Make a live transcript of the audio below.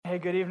Hey,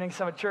 good evening,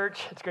 Summit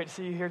Church. It's great to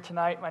see you here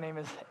tonight. My name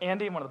is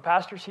Andy. I'm one of the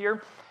pastors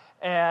here,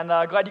 and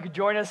glad you could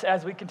join us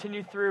as we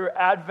continue through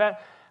Advent.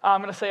 I'm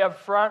going to say up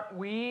front,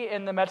 we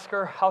in the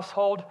Metzger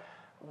household,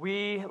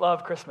 we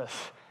love Christmas.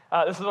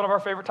 This is one of our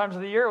favorite times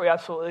of the year. We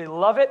absolutely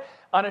love it.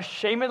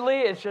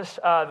 Unashamedly, it's just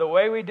the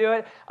way we do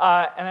it.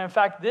 And in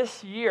fact,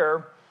 this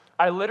year,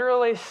 I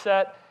literally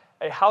set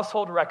a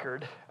household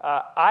record.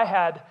 I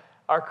had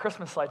our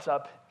Christmas lights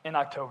up in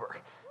October.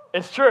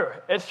 It's true.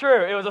 It's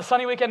true. It was a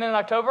sunny weekend in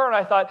October, and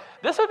I thought,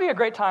 this would be a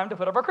great time to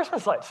put up our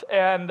Christmas lights.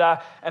 And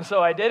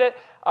so I did it.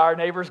 Our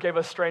neighbors gave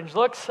us strange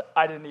looks.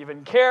 I didn't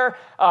even care.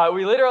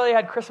 We literally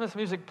had Christmas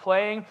music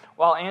playing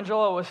while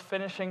Angela was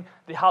finishing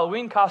the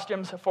Halloween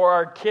costumes for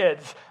our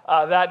kids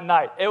that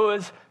night. It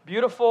was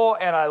beautiful,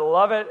 and I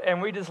love it,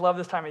 and we just love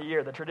this time of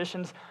year. The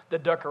traditions, the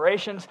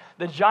decorations,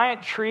 the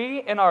giant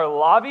tree in our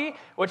lobby,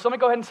 which let me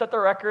go ahead and set the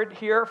record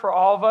here for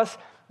all of us.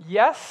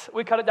 Yes,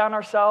 we cut it down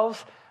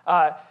ourselves.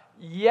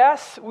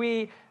 Yes,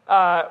 we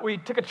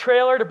took a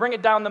trailer to bring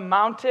it down the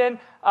mountain.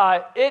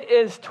 It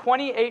is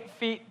 28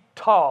 feet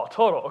tall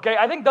total, okay?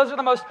 I think those are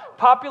the most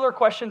popular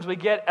questions we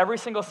get every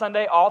single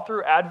Sunday all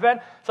through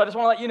Advent, so I just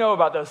want to let you know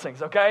about those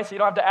things, okay? So you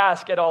don't have to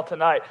ask it all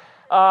tonight.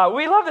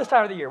 We love this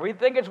time of the year. We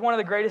think it's one of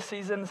the greatest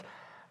seasons.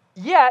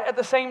 Yet, at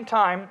the same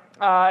time,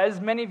 as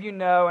many of you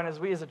know, and as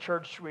we as a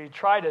church, we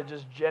try to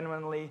just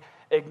genuinely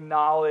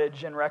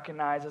acknowledge and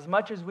recognize, as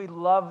much as we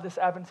love this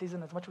Advent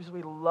season, as much as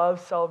we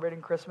love celebrating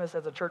Christmas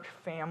as a church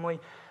family,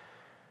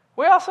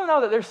 we also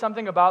know that there's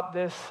something about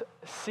this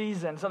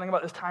season, something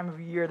about this time of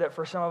year that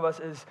for some of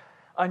us is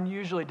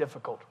unusually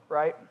difficult,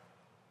 right?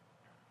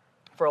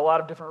 For a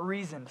lot of different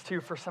reasons, too.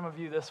 For some of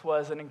you, this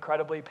was an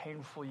incredibly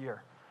painful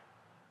year.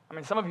 I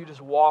mean, some of you just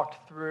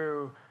walked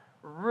through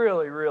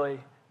really, really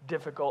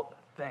difficult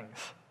things.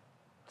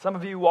 Some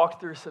of you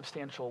walked through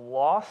substantial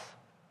loss.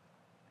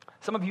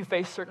 Some of you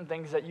faced certain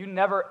things that you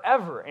never,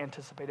 ever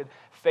anticipated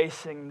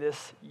facing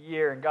this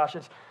year. And gosh,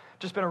 it's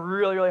just been a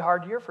really, really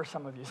hard year for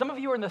some of you. Some of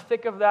you are in the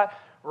thick of that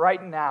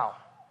right now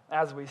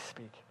as we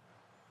speak.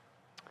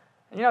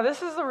 And you know,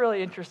 this is the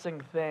really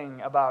interesting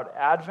thing about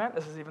Advent.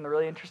 This is even the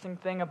really interesting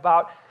thing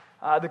about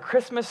the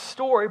Christmas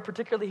story,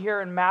 particularly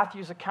here in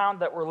Matthew's account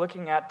that we're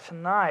looking at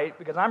tonight,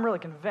 because I'm really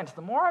convinced,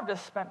 the more I've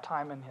just spent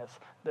time in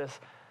this,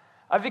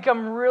 I've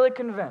become really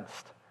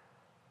convinced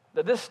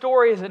that this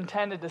story is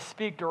intended to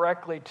speak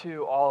directly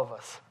to all of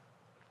us,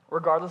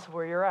 regardless of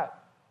where you're at.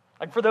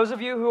 Like for those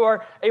of you who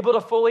are able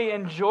to fully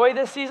enjoy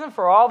this season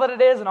for all that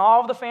it is and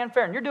all of the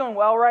fanfare, and you're doing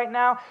well right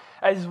now,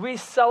 as we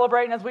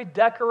celebrate and as we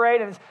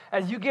decorate and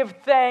as you give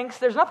thanks,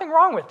 there's nothing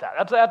wrong with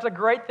that. That's a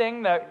great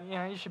thing that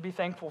you should be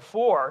thankful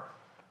for.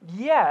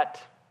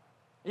 Yet,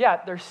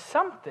 there's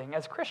something,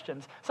 as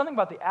Christians, something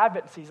about the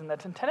Advent season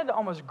that's intended to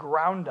almost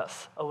ground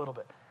us a little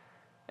bit.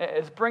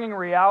 It's bringing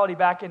reality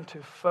back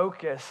into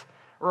focus,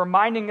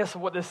 reminding us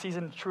of what this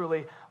season is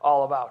truly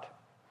all about.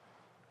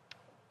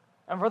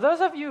 And for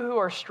those of you who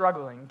are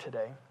struggling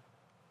today,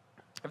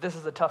 if this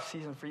is a tough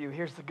season for you,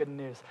 here's the good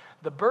news.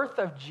 The birth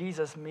of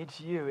Jesus meets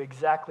you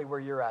exactly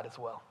where you're at as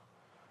well.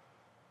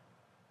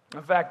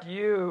 In fact,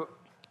 you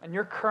and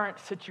your current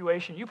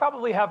situation, you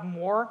probably have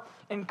more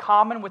in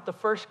common with the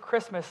first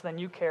Christmas than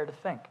you care to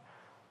think.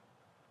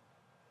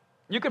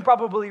 You can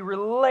probably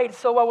relate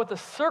so well with the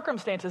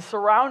circumstances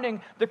surrounding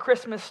the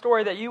Christmas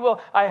story that you will,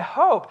 I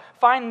hope,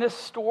 find this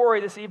story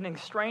this evening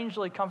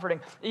strangely comforting,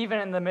 even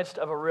in the midst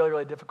of a really,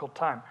 really difficult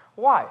time.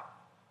 Why?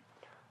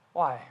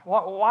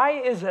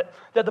 Why is it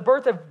that the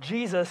birth of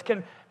Jesus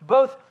can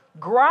both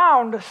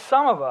ground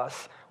some of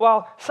us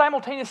while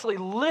simultaneously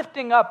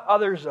lifting up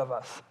others of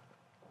us?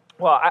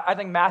 Well, I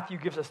think Matthew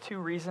gives us two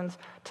reasons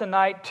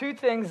tonight, two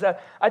things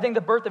that I think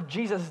the birth of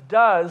Jesus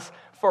does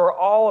for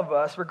all of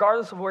us,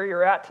 regardless of where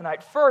you're at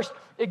tonight. First,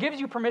 it gives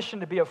you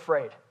permission to be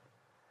afraid.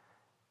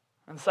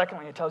 And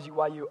secondly, it tells you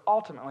why you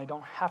ultimately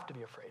don't have to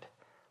be afraid.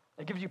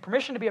 It gives you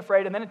permission to be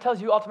afraid, and then it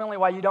tells you ultimately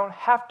why you don't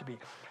have to be.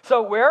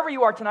 So wherever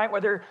you are tonight,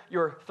 whether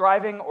you're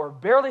thriving or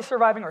barely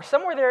surviving or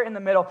somewhere there in the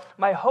middle,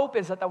 my hope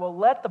is that will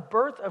let the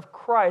birth of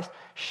Christ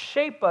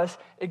shape us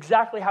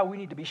exactly how we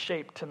need to be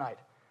shaped tonight.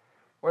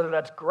 Whether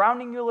that's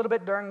grounding you a little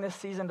bit during this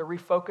season to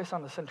refocus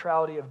on the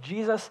centrality of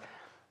Jesus,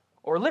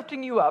 or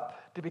lifting you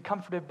up to be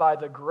comforted by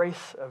the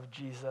grace of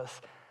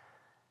Jesus.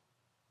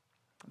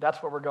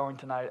 That's where we're going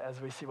tonight as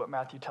we see what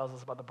Matthew tells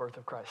us about the birth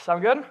of Christ.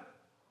 Sound good?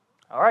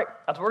 All right,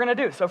 that's what we're going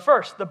to do. So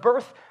first, the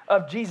birth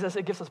of Jesus,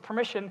 it gives us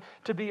permission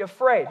to be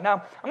afraid. Now,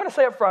 I'm going to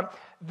say up front,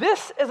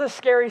 this is a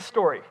scary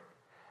story.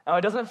 Now,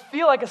 it doesn't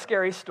feel like a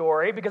scary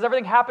story because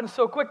everything happens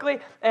so quickly,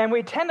 and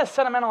we tend to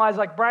sentimentalize,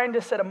 like Brian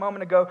just said a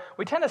moment ago,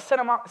 we tend to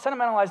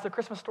sentimentalize the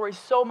Christmas story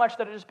so much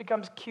that it just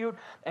becomes cute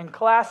and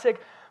classic.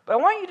 But I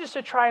want you just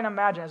to try and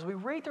imagine, as we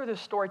read through this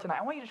story tonight,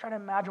 I want you to try to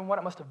imagine what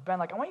it must have been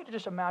like. I want you to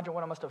just imagine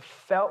what it must have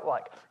felt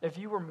like if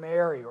you were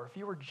Mary or if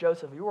you were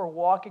Joseph, if you were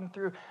walking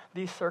through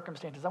these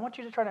circumstances. I want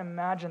you to try to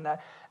imagine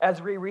that as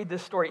we read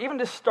this story, even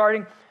just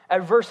starting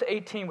at verse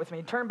 18 with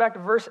me. Turn back to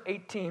verse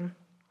 18.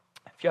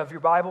 If you have your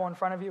Bible in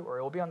front of you, or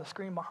it will be on the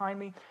screen behind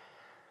me.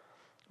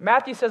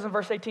 Matthew says in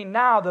verse 18,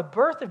 "Now the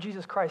birth of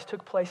Jesus Christ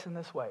took place in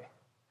this way.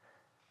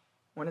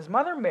 When his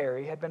mother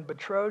Mary had been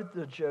betrothed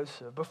to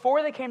Joseph,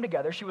 before they came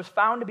together, she was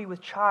found to be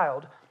with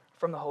child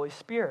from the Holy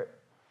Spirit.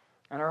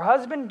 And her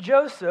husband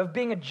Joseph,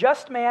 being a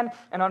just man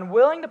and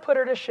unwilling to put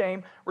her to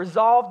shame,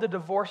 resolved to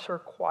divorce her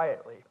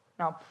quietly.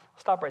 Now,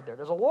 stop right there.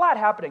 There's a lot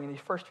happening in these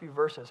first few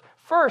verses.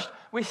 First,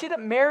 we see that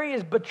Mary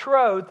is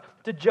betrothed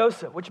to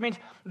Joseph, which means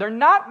they're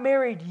not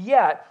married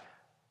yet,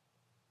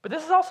 but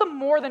this is also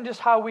more than just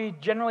how we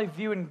generally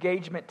view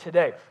engagement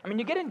today. I mean,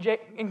 you get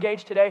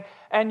engaged today,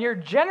 and you're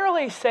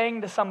generally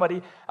saying to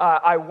somebody,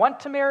 I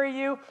want to marry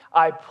you,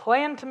 I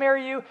plan to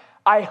marry you,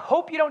 I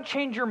hope you don't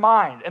change your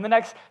mind in the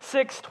next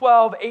 6,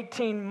 12,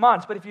 18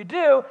 months. But if you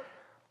do,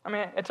 I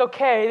mean, it's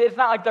okay. It's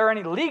not like there are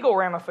any legal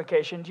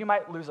ramifications. You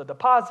might lose a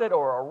deposit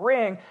or a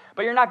ring,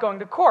 but you're not going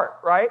to court,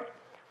 right?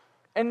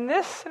 In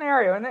this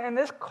scenario, in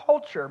this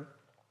culture,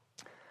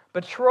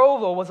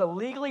 betrothal was a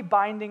legally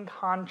binding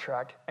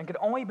contract and could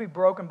only be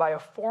broken by a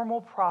formal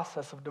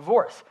process of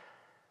divorce.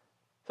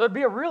 So it'd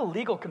be a real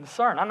legal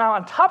concern. And now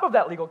on top of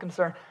that legal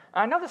concern,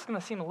 I know this is going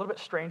to seem a little bit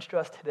strange to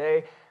us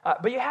today,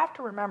 but you have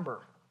to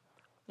remember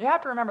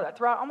that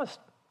throughout almost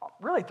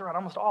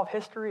all of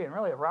history and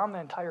really around the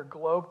entire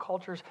globe,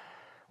 cultures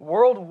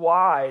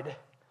worldwide,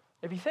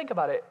 if you think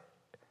about it,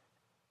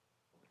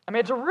 I mean,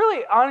 it's a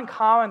really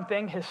uncommon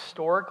thing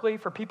historically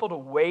for people to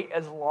wait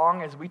as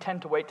long as we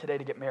tend to wait today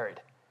to get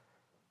married.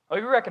 Well,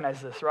 you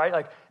recognize this, right?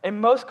 Like in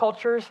most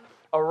cultures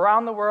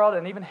around the world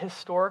and even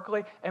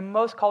historically, in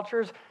most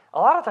cultures, a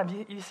lot of times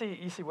you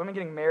see women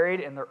getting married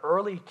in their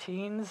early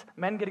teens,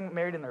 men getting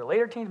married in their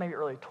later teens, maybe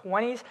early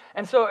 20s.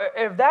 And so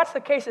if that's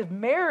the case, if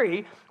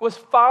Mary was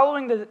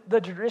following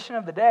the tradition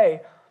of the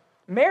day,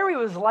 Mary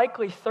was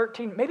likely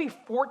 13, maybe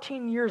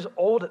 14 years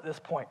old at this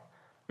point.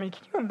 I mean,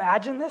 can you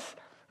imagine this?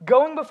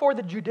 Going before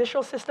the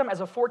judicial system as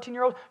a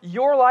 14-year-old,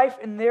 your life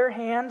in their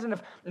hands, and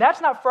if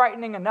that's not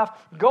frightening enough,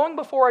 going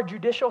before a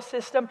judicial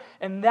system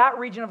in that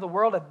region of the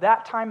world at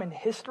that time in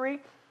history,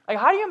 like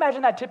how do you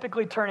imagine that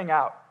typically turning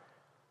out?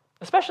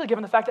 Especially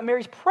given the fact that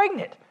Mary's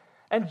pregnant,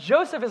 and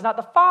Joseph is not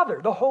the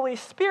father, the Holy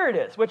Spirit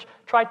is, which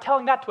try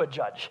telling that to a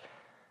judge.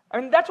 I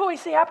mean, that's what we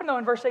see happen, though,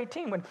 in verse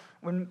 18.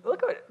 When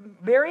look at it,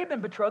 Mary had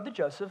been betrothed to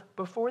Joseph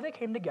before they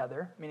came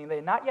together, meaning they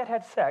had not yet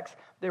had sex.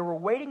 They were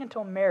waiting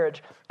until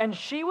marriage, and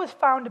she was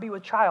found to be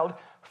with child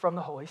from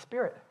the Holy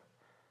Spirit.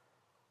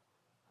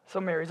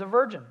 So Mary's a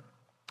virgin.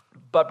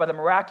 But by the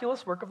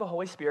miraculous work of the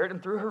Holy Spirit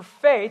and through her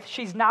faith,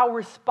 she's now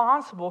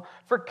responsible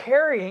for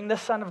carrying the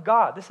Son of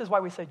God. This is why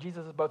we say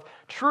Jesus is both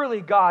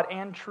truly God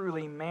and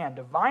truly man,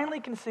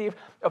 divinely conceived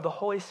of the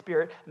Holy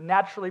Spirit,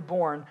 naturally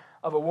born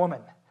of a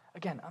woman.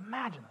 Again,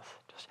 imagine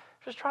this.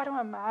 Just try to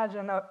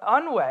imagine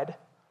unwed,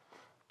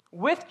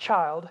 with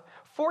child,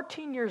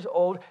 14 years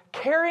old,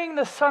 carrying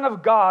the Son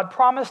of God,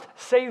 promised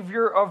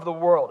Savior of the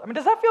world. I mean,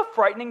 does that feel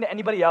frightening to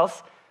anybody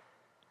else?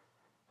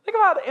 Think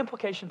about the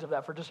implications of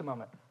that for just a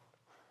moment.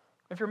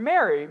 If you're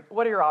married,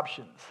 what are your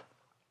options?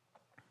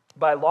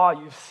 By law,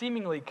 you've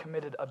seemingly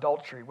committed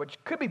adultery,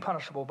 which could be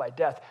punishable by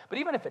death. But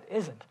even if it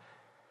isn't,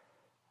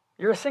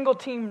 you're a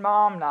single-teen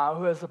mom now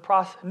who has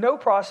no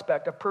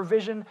prospect of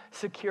provision,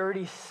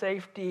 security,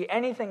 safety,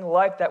 anything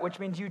like that, which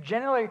means you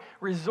generally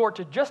resort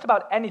to just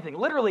about anything,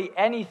 literally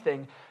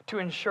anything, to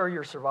ensure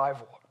your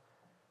survival.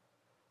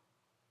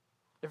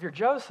 If you're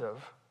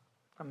Joseph,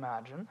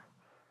 imagine,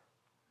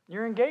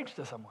 you're engaged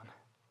to someone.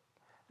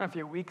 And a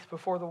few weeks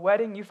before the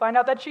wedding, you find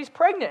out that she's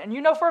pregnant, and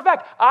you know for a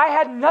fact, I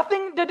had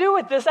nothing to do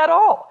with this at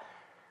all.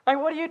 I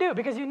mean, what do?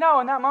 Because you know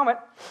in that moment,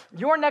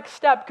 your next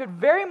step could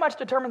very much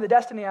determine the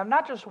destiny of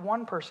not just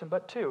one person,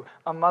 but two,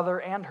 a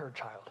mother and her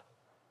child.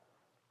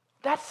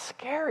 That's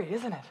scary,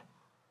 isn't it?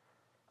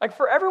 Like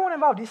for everyone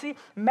involved, you see,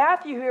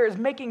 Matthew here is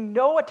making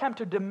no attempt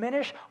to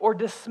diminish or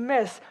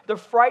dismiss the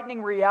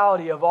frightening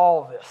reality of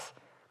all of this.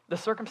 The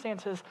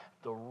circumstances,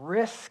 the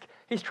risk.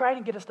 He's trying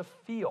to get us to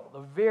feel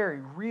the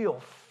very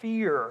real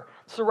fear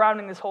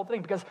surrounding this whole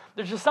thing, because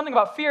there's just something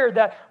about fear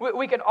that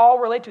we can all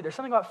relate to. There's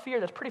something about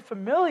fear that's pretty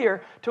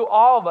familiar to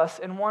all of us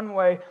in one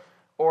way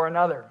or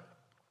another.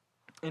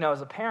 You know,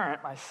 as a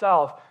parent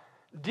myself,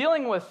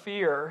 dealing with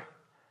fear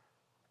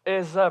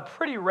is a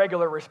pretty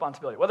regular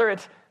responsibility. Whether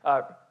it's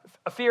a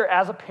fear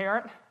as a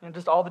parent,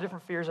 just all the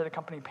different fears that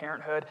accompany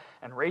parenthood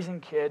and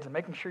raising kids and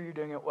making sure you're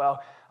doing it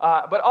well,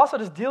 but also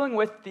just dealing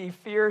with the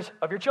fears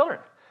of your children.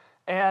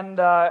 And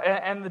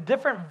the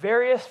different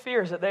various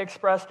fears that they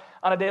express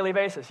on a daily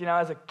basis. You know,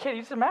 as a kid,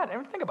 you just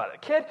imagine, think about it. A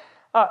kid,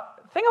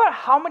 think about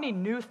how many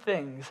new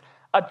things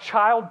a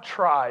child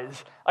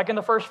tries, like in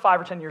the first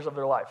 5 or 10 years of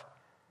their life.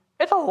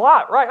 It's a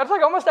lot, right? It's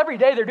like almost every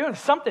day they're doing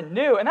something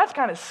new, and that's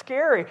kind of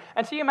scary.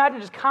 And so you imagine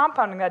just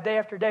compounding that day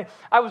after day.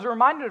 I was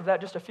reminded of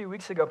that just a few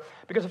weeks ago,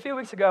 because a few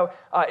weeks ago,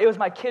 it was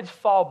my kids'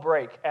 fall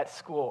break at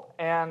school.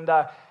 And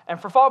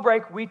for fall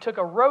break, we took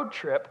a road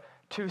trip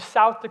to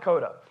South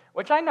Dakota,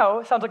 which I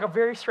know sounds like a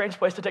very strange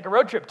place to take a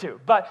road trip to,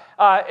 but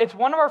it's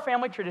one of our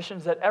family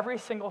traditions that every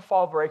single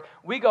fall break,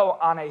 we go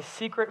on a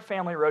secret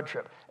family road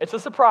trip. It's a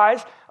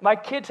surprise. My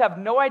kids have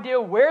no idea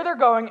where they're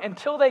going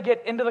until they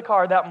get into the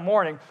car that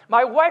morning.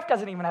 My wife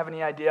doesn't even have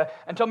any idea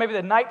until maybe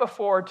the night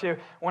before to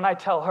when I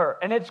tell her,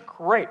 and it's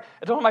great.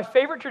 It's one of my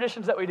favorite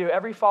traditions that we do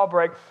every fall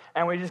break,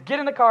 and we just get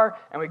in the car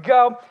and we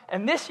go,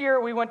 and this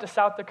year we went to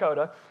South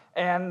Dakota,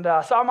 and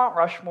saw Mount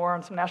Rushmore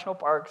and some national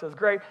parks. It was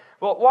great.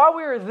 Well, while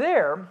we were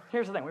there,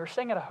 here's the thing. We were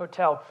staying at a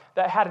hotel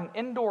that had an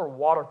indoor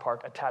water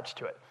park attached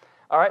to it.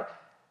 All right?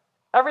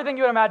 Everything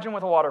you would imagine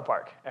with a water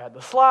park. It had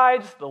the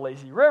slides, the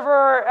lazy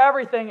river,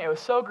 everything. It was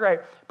so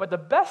great. But the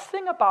best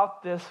thing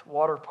about this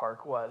water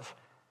park was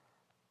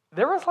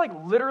there was like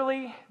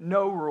literally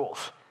no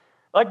rules.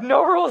 Like,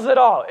 no rules at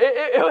all.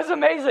 It was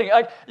amazing.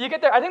 Like, you get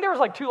there. I think there was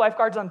like 2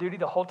 lifeguards on duty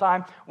the whole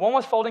time. One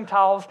was folding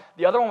towels.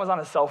 The other one was on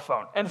his cell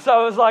phone. And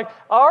so it was like,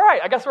 all right,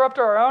 I guess we're up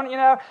to our own,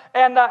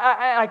 And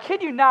I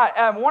kid you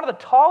not, one of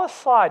the tallest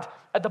slides,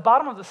 at the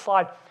bottom of the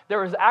slide, there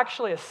was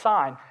actually a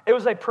sign. It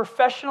was a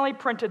professionally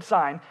printed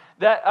sign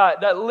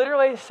that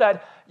literally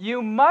said,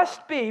 you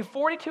must be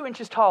 42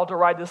 inches tall to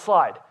ride this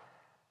slide, ...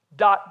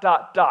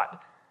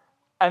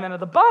 And then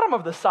at the bottom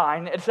of the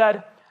sign, it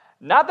said,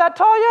 not that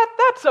tall yet?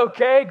 That's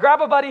okay.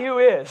 Grab a buddy who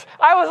is.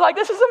 I was like,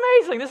 this is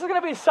amazing. This is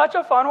going to be such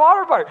a fun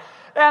water park.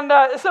 And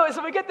so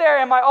we get there,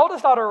 and my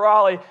oldest daughter,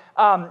 Raleigh,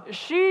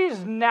 she's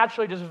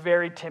naturally just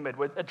very timid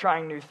with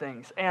trying new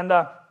things. And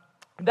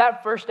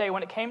that first day,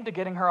 when it came to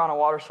getting her on a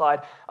water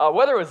slide,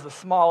 whether it was the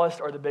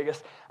smallest or the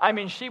biggest, I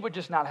mean, she would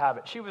just not have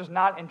it. She was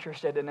not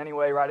interested in any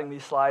way riding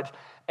these slides.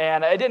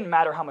 And it didn't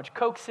matter how much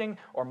coaxing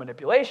or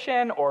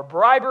manipulation or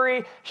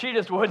bribery, she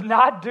just would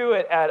not do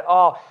it at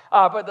all.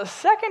 But the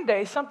second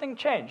day, something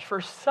changed.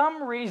 For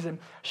some reason,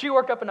 she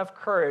worked up enough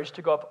courage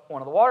to go up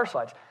one of the water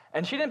slides.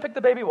 And she didn't pick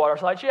the baby water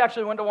slide. She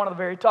actually went to one of the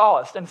very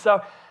tallest. And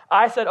so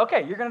I said,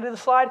 okay, you're going to do the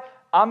slide.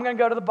 I'm going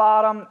to go to the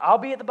bottom. I'll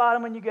be at the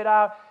bottom when you get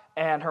out.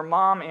 And her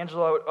mom,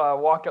 Angela,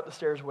 walked up the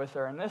stairs with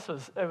her. And it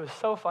was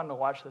so fun to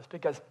watch this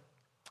because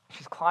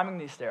she's climbing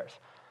these stairs.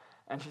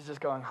 And she's just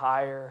going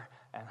higher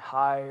and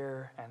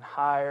higher and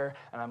higher,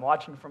 and I'm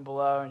watching from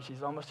below, and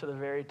she's almost to the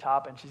very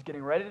top, and she's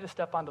getting ready to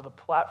step onto the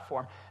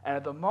platform, and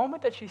at the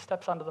moment that she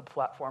steps onto the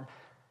platform,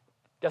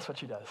 guess what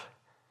she does?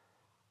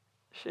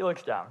 She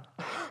looks down.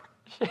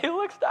 She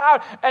looks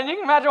down, and you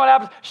can imagine what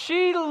happens.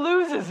 She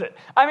loses it.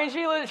 I mean,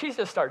 she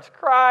just starts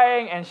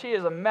crying, and she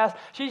is a mess.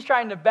 She's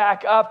trying to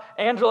back up.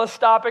 Angela's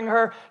stopping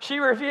her. She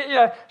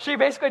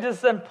basically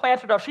just then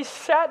planted off. She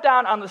sat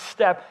down on the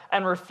step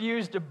and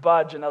refused to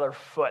budge another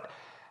foot.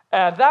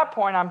 And at that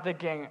point, I'm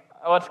thinking,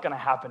 what's going to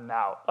happen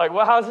now? Like,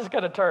 well, how's this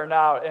going to turn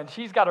out? And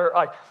she's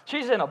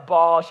in a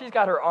ball. She's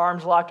got her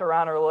arms locked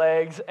around her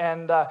legs.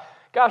 And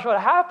gosh,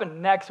 what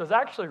happened next was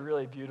actually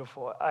really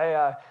beautiful.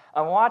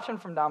 I'm watching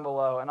from down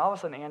below, and all of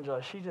a sudden,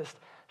 Angela,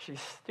 she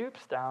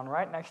stoops down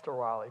right next to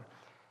Raleigh.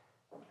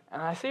 And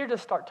I see her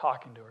just start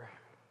talking to her.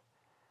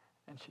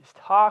 And she's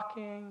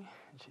talking,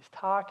 and she's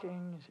talking,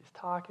 and she's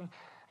talking.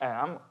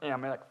 And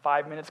I'm like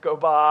 5 minutes go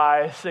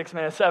by, 6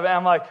 minutes, 7.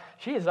 I'm like,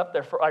 she is up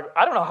there for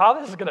I don't know how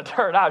this is going to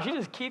turn out. She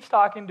just keeps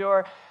talking to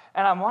her,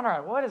 and I'm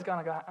wondering what's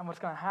going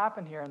to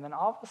happen here. And then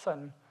all of a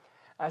sudden,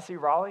 I see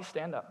Raleigh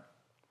stand up,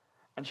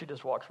 and she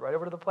just walks right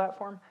over to the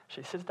platform.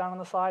 She sits down on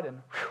the slide and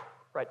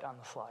right down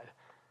the slide.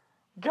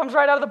 Comes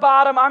right out of the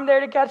bottom. I'm there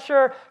to catch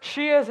her.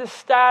 She is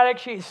ecstatic.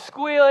 She's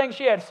squealing.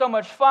 She had so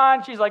much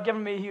fun. She's like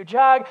giving me a huge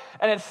hug,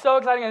 and it's so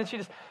exciting. And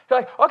she's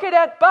like, okay,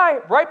 Dad,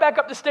 bye. Right back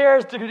up the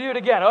stairs to do it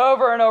again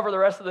over and over the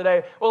rest of the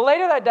day. Well,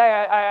 later that day,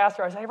 I asked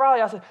her, I said, hey,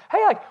 Raleigh,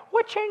 hey,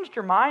 what changed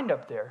your mind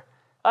up there?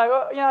 You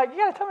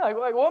got to tell me,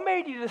 what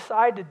made you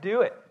decide to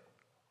do it?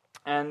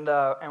 And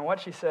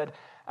what she said,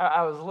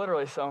 I was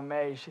literally so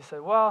amazed. She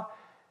said, well,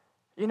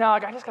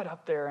 I just got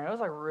up there, and it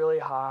was really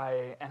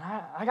high, and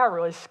I got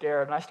really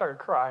scared, and I started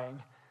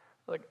crying.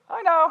 Like,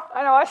 I know,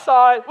 I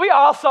saw it. We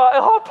all saw it.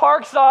 The whole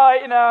park saw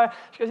it,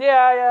 She goes,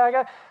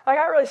 yeah, I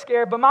got really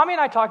scared, but Mommy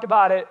and I talked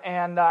about it,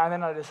 and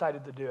then I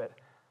decided to do it.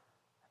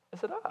 I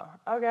said,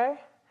 oh, okay.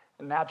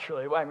 And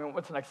naturally,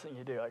 what's the next thing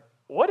you do? Like,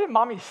 what did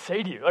Mommy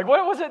say to you? Like,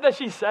 what was it that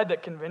she said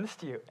that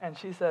convinced you? And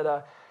she said,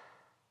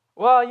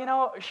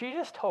 well, she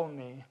just told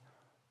me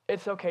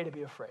it's okay to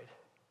be afraid.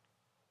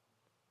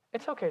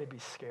 It's okay to be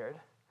scared.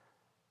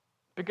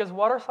 Because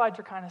water slides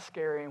are kind of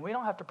scary, and we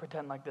don't have to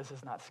pretend like this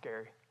is not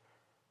scary.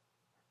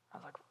 I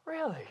was like,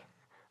 really?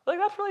 Like,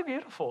 that's really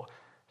beautiful.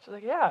 She's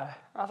like, yeah.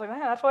 I was like, man,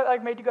 that's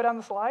what made you go down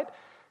the slide?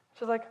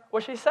 She's like,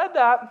 well, she said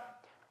that.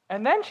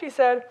 And then she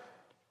said,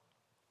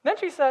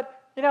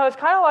 it's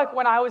kind of like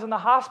when I was in the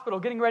hospital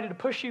getting ready to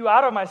push you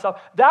out of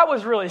myself. That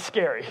was really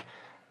scary.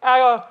 And I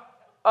go,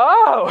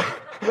 oh,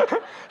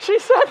 she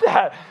said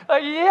that.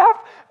 Yep.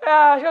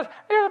 She goes,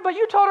 yeah, but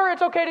you told her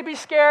it's okay to be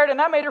scared, and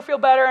that made her feel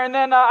better, and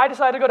then I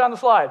decided to go down the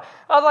slide.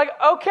 I was like,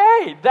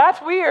 okay,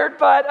 that's weird,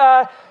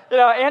 but,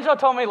 Angela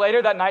told me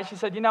later that night, she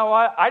said, you know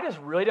what, I just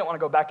really didn't want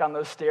to go back down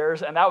those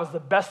stairs, and that was the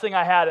best thing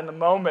I had in the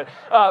moment.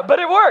 But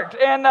it worked,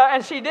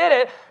 and she did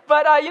it.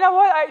 But you know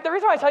what, the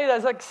reason why I tell you that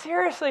is, like,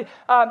 seriously,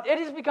 it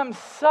has become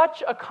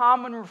such a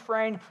common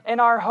refrain in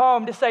our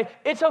home to say,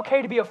 it's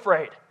okay to be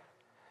afraid.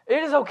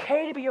 It is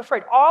okay to be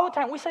afraid all the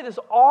time. We say this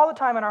all the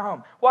time in our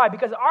home. Why?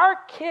 Because our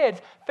kids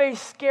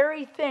face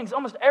scary things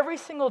almost every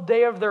single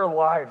day of their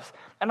lives.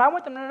 And I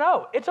want them to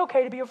know it's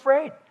okay to be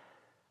afraid.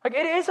 Like,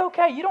 it is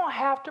okay. You don't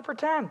have to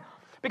pretend.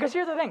 Because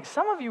here's the thing.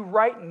 Some of you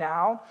right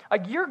now,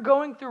 like, you're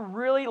going through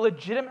really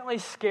legitimately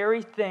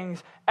scary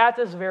things at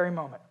this very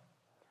moment.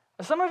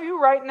 Some of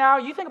you right now,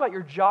 you think about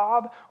your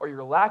job or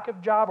your lack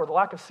of job or the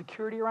lack of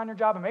security around your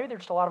job, and maybe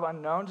there's just a lot of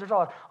unknowns. There's a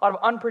lot of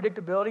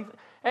unpredictability,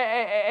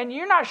 and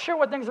you're not sure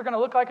what things are going to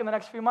look like in the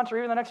next few months or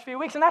even the next few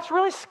weeks, and that's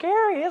really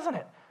scary, isn't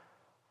it?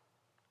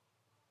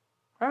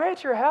 Or maybe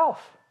it's your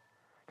health.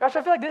 Gosh,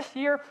 I feel like this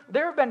year,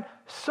 there have been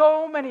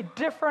so many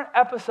different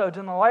episodes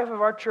in the life of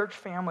our church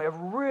family of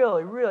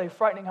really, really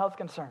frightening health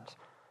concerns.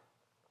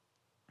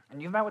 And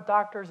you've met with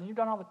doctors, and you've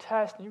done all the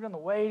tests, and you've done the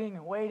waiting,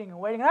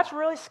 and that's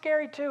really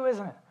scary too,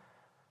 isn't it?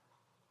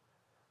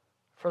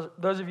 For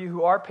those of you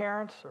who are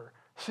parents or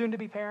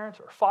soon-to-be parents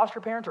or foster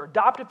parents or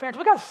adoptive parents,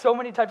 we've got so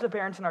many types of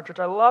parents in our church.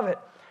 I love it.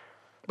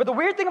 But the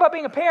weird thing about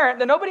being a parent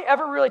that nobody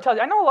ever really tells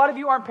you, I know a lot of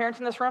you aren't parents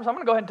in this room, so I'm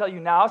going to go ahead and tell you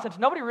now, since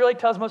nobody really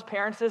tells most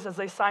parents this as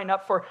they sign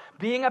up for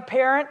being a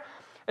parent,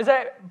 is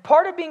that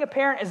part of being a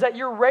parent is that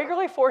you're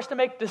regularly forced to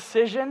make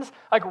decisions,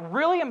 like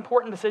really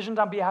important decisions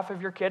on behalf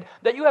of your kid,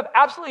 that you have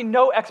absolutely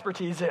no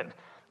expertise in.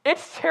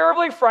 It's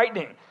terribly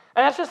frightening.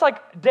 And that's just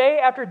like day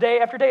after day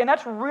after day, and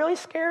that's really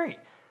scary.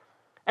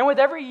 And with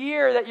every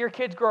year that your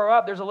kids grow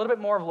up, there's a little bit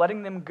more of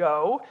letting them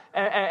go,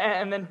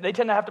 and then they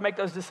tend to have to make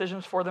those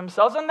decisions for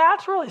themselves, and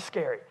that's really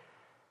scary.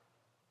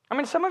 I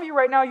mean, some of you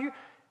right now,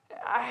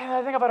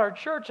 I think about our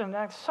church, and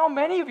so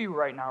many of you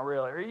right now,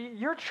 really,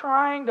 you're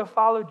trying to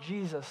follow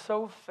Jesus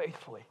so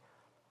faithfully.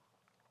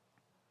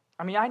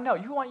 I mean, I know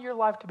you want your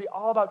life to be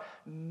all about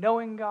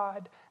knowing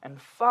God and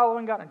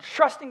following God and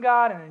trusting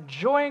God and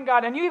enjoying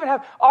God, and you even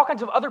have all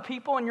kinds of other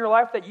people in your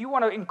life that you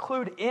want to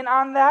include in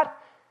on that.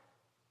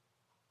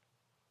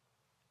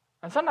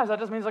 And sometimes that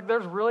just means like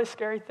there's really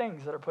scary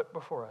things that are put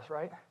before us,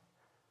 right?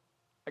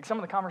 Like some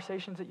of the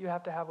conversations that you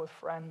have to have with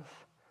friends,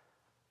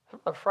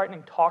 some of the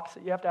frightening talks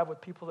that you have to have with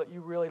people that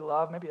you really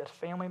love. Maybe that's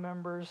family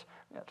members,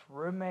 maybe that's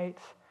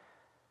roommates.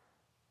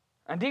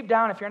 And deep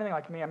down, if you're anything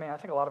like me, I mean, I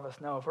think a lot of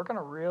us know, if we're going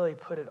to really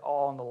put it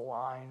all on the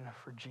line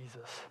for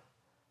Jesus,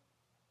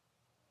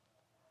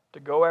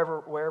 to go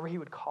wherever he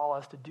would call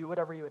us, to do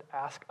whatever he would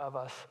ask of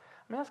us,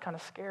 I mean, that's kind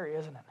of scary,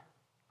 isn't it?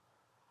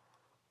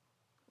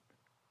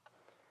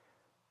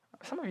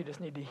 Some of you just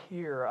need to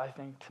hear, I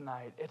think,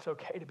 tonight, it's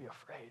okay to be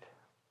afraid.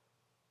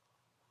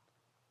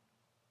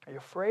 Are you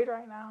afraid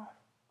right now?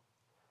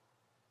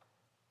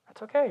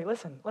 That's okay.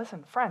 Listen,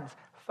 friends,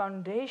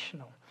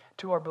 foundational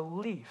to our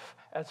belief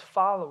as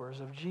followers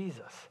of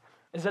Jesus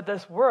is that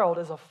this world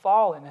is a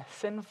fallen,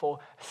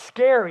 sinful,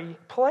 scary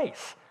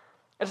place.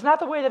 It's not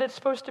the way that it's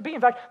supposed to be.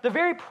 In fact, the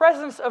very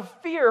presence of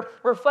fear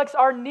reflects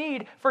our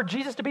need for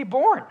Jesus to be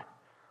born.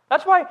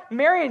 That's why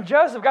Mary and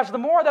Joseph, gosh, the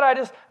more that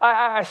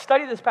I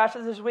studied this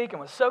passage this week and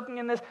was soaking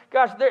in this,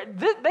 gosh,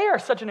 they are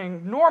such an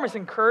enormous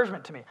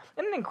encouragement to me.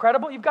 Isn't it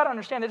incredible? You've got to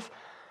understand there's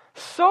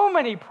so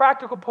many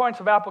practical points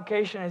of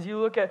application as you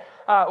look at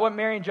what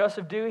Mary and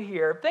Joseph do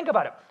here. Think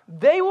about it.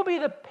 They will be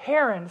the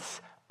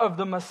parents of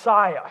the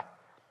Messiah.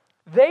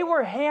 They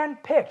were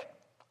handpicked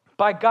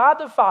by God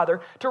the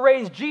Father to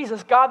raise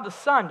Jesus, God the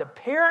Son, to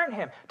parent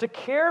him, to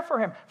care for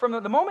him from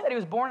the moment that he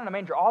was born in a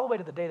manger all the way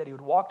to the day that he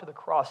would walk to the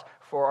cross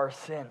for our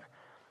sin.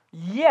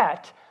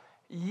 Yet,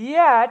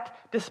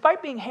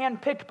 despite being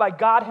handpicked by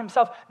God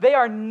himself, they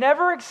are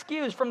never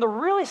excused from the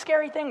really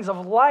scary things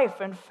of life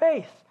and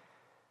faith.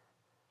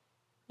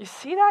 You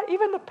see that?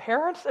 Even the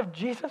parents of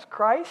Jesus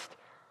Christ,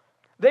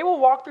 they will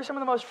walk through some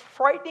of the most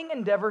frightening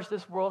endeavors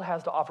this world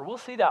has to offer. We'll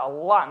see that a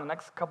lot in the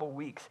next couple of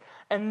weeks.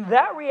 And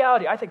that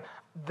reality, I think,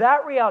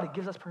 that reality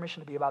gives us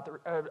permission to be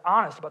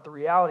honest about the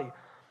reality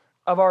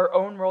of our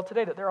own world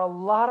today, that there are a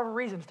lot of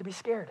reasons to be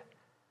scared.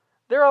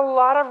 There are a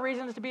lot of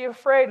reasons to be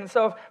afraid. And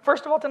so,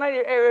 first of all, tonight,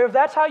 if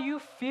that's how you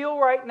feel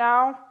right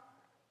now,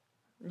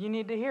 you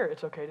need to hear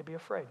it's okay to be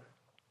afraid.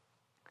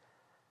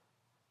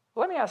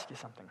 Let me ask you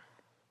something.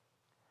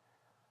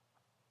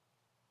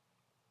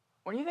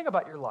 When you think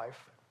about your life,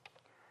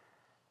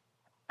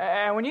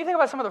 and when you think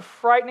about some of the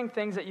frightening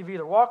things that you've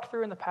either walked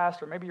through in the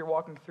past or maybe you're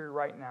walking through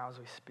right now as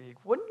we speak,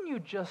 wouldn't you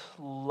just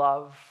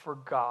love for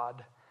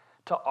God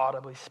to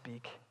audibly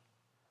speak?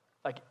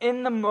 Like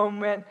in the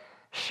moment,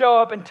 show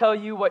up and tell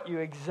you what you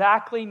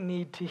exactly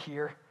need to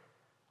hear.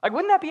 Like,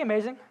 wouldn't that be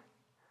amazing?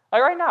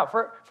 Like right now,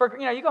 for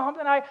you go home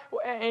tonight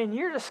and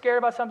you're just scared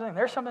about something, and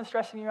there's something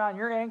stressing you out, and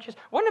you're anxious.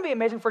 Wouldn't it be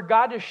amazing for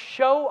God to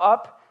show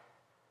up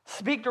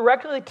speak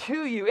directly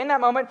to you in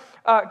that moment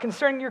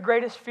concerning your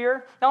greatest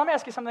fear. Now let me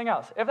ask you something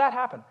else. If that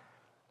happened,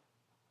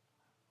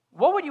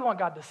 what would you want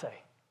God to say?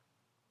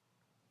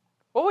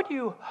 What would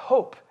you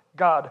hope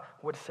God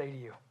would say to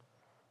you?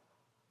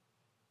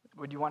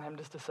 Would you want him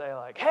just to say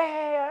like,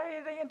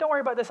 hey, don't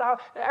worry about this.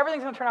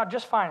 Everything's going to turn out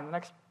just fine in the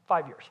next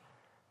 5 years?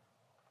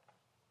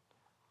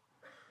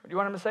 Would you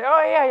want him to say,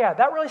 oh, yeah,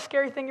 that really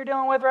scary thing you're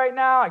dealing with right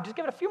now, just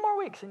give it a few more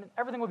weeks and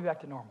everything will be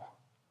back to normal?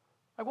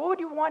 Like, what would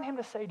you want him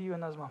to say to you in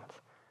those moments?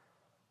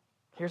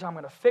 Here's how I'm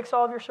going to fix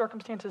all of your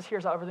circumstances.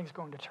 Here's how everything's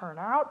going to turn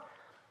out.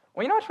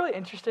 Well, you know what's really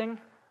interesting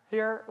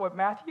here? What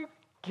Matthew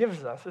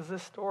gives us is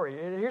this story.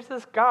 Here's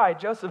this guy,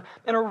 Joseph,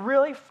 in a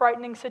really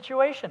frightening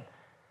situation.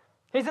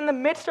 He's in the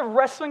midst of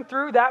wrestling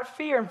through that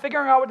fear and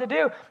figuring out what to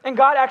do. And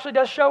God actually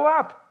does show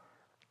up.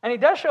 And he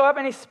does show up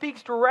and he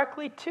speaks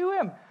directly to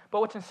him.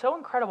 But what's so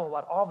incredible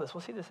about all this,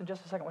 we'll see this in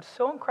just a second, what's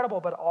so incredible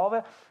about all of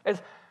it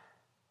is,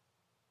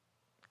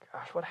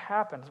 what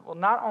happens will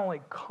not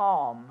only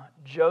calm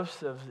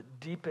Joseph's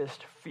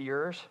deepest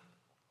fears,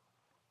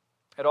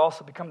 it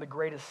also become the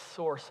greatest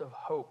source of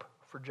hope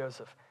for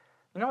Joseph.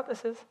 You know what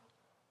this is?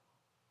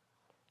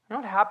 You know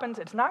what happens?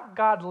 It's not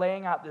God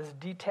laying out this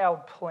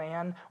detailed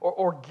plan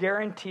or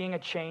guaranteeing a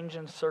change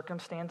in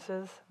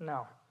circumstances.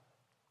 No.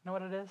 You know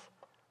what it is?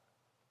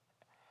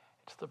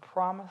 It's the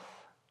promise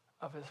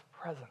of his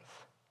presence.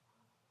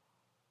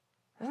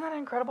 Isn't that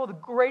incredible? The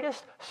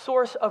greatest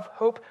source of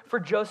hope for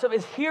Joseph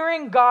is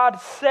hearing God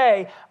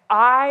say,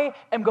 I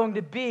am going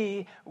to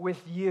be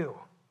with you.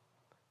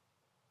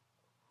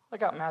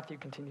 Look how Matthew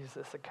continues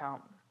this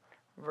account.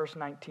 Verse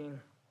 19.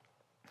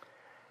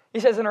 He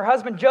says, and her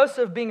husband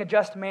Joseph, being a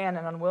just man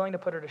and unwilling to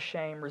put her to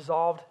shame,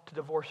 resolved to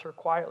divorce her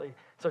quietly.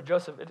 So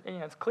Joseph,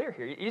 it's clear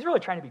here. He's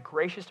really trying to be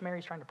gracious to Mary.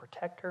 He's trying to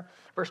protect her.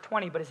 Verse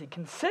 20, but as he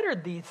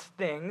considered these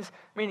things,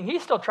 meaning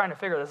he's still trying to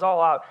figure this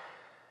all out,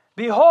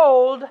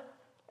 behold,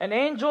 an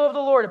angel of the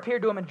Lord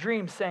appeared to him in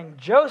dreams, saying,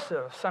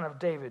 Joseph, son of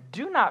David,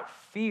 do not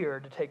fear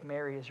to take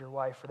Mary as your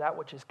wife, for that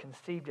which is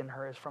conceived in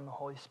her is from the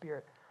Holy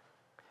Spirit.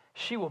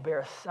 She will bear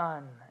a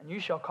son, and you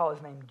shall call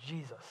his name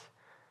Jesus,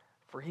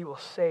 for he will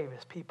save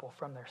his people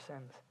from their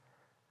sins.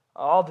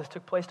 All this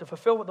took place to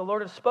fulfill what the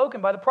Lord had spoken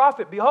by the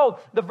prophet. Behold,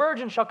 the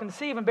virgin shall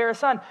conceive and bear a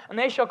son, and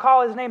they shall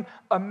call his name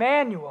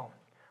Emmanuel,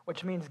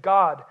 which means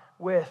God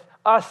with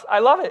us. I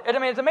love it.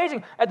 It's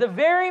amazing. At the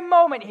very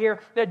moment here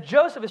that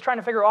Joseph is trying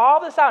to figure all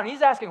this out, and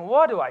he's asking,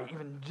 what do I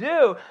even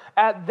do?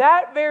 At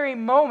that very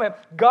moment,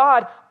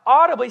 God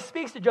audibly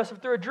speaks to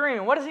Joseph through a dream.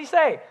 And what does he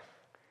say?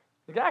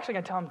 He's actually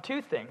going to tell him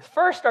two things.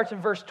 First starts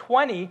in verse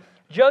 20.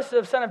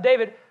 Joseph, son of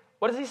David,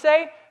 what does he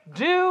say?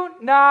 Do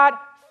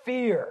not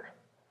fear.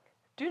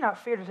 Do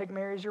not fear to take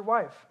Mary as your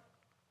wife.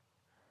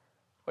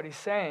 What he's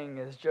saying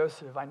is,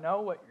 Joseph, I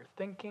know what you're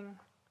thinking,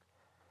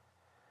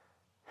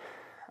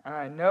 and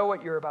I know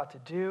what you're about to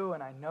do,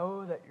 and I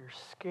know that you're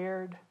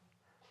scared,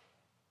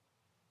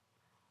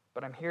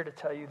 but I'm here to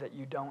tell you that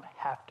you don't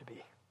have to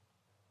be.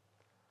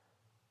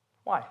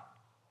 Why?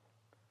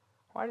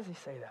 Why does he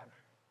say that?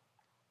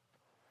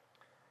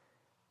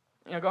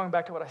 Going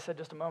back to what I said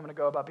just a moment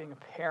ago about being a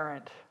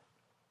parent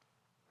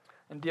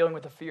and dealing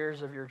with the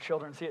fears of your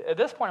children. See, at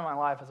this point in my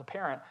life as a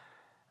parent,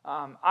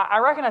 I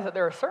recognize that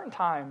there are certain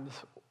times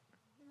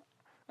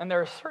and there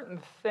are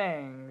certain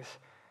things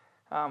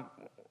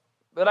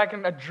that I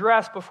can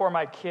address before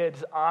my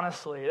kids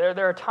honestly.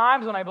 There are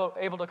times when I'm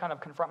able to kind of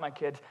confront my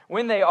kids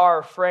when they are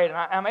afraid, and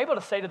I'm able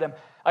to say to them,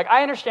 like,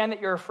 I understand that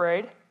you're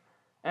afraid,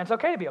 and it's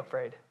okay to be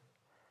afraid,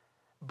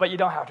 but you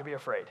don't have to be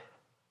afraid.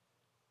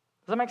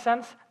 Does that make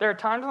sense? There are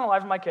times in the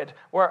life of my kids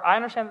where I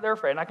understand that they're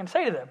afraid, and I can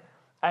say to them,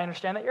 I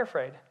understand that you're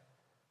afraid.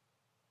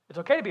 It's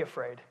okay to be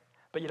afraid,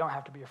 but you don't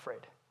have to be afraid.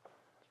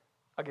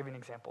 I'll give you an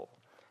example.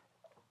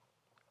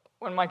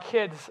 When my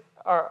kids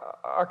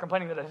are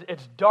complaining that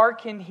it's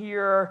dark in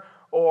here,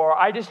 or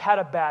I just had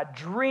a bad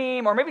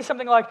dream, or maybe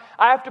something like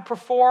I have to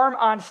perform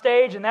on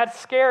stage and that's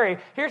scary,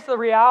 here's the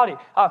reality.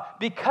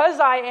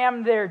 Because I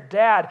am their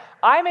dad,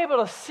 I'm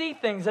able to see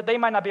things that they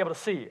might not be able to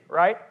see,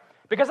 right?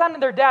 Because I'm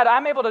their dad,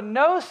 I'm able to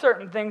know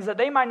certain things that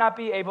they might not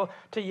be able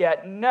to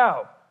yet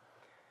know.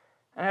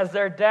 And as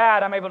their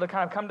dad, I'm able to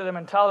kind of come to them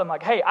and tell them,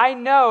 like, hey, I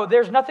know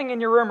there's nothing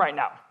in your room right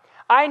now.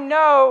 I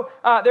know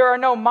there are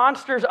no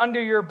monsters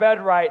under your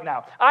bed right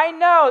now. I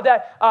know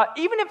that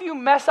even if you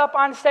mess up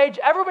on stage,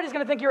 everybody's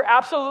going to think you're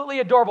absolutely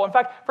adorable. In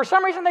fact, for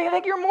some reason, they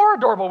think you're more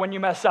adorable when you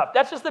mess up.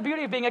 That's just the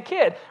beauty of being a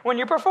kid when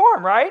you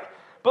perform, right?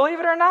 Believe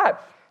it or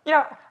not.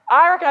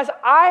 I recognize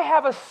I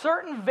have a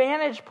certain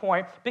vantage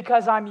point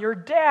because I'm your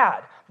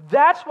dad.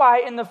 That's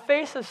why in the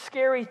face of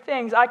scary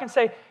things, I can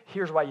say,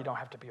 here's why you don't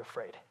have to be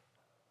afraid.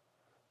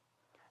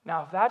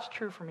 Now, if that's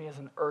true for me as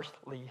an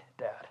earthly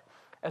dad,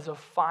 as a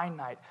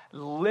finite,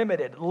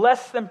 limited,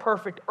 less than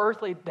perfect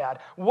earthly dad,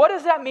 what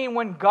does that mean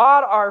when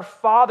God our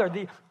Father,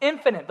 the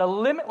infinite, the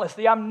limitless,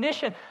 the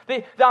omniscient,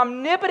 the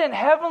omnipotent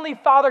Heavenly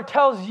Father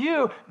tells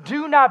you,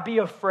 do not be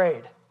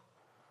afraid?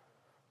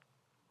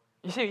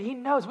 You see, he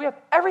knows we have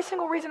every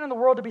single reason in the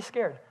world to be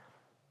scared.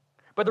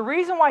 But the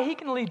reason why he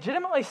can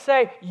legitimately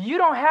say, you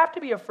don't have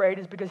to be afraid,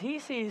 is because he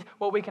sees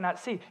what we cannot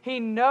see. He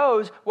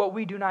knows what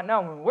we do not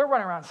know. When we're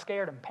running around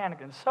scared and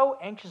panicked and so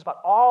anxious about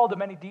all the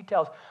many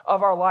details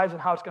of our lives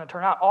and how it's going to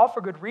turn out, all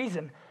for good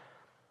reason,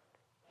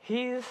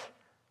 he's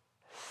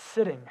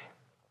sitting.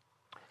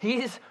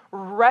 He's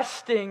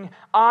resting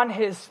on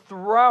his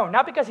throne.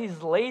 Not because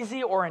he's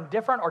lazy or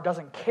indifferent or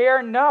doesn't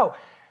care. No,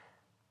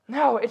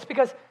 it's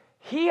because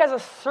he has a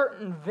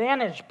certain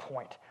vantage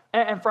point.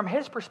 And from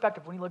his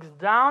perspective, when he looks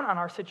down on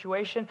our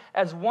situation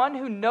as one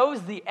who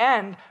knows the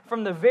end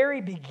from the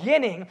very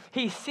beginning,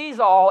 he sees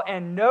all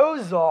and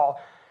knows all.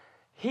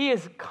 He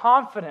is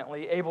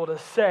confidently able to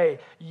say,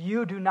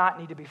 you do not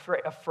need to be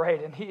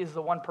afraid. And he is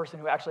the one person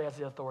who actually has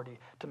the authority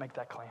to make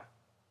that claim.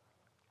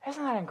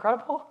 Isn't that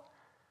incredible?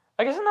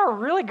 Isn't that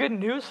really good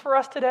news for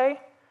us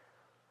today?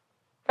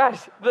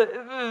 Guys,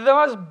 the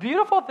most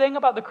beautiful thing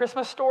about the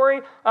Christmas story,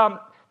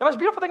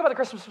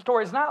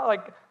 is not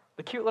like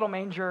the cute little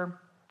manger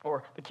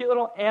or the cute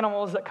little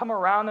animals that come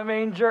around the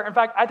manger. In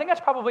fact, I think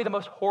that's probably the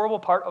most horrible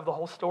part of the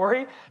whole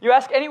story. You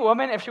ask any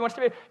woman if she wants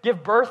to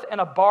give birth in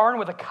a barn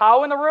with a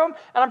cow in the room,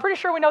 and I'm pretty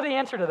sure we know the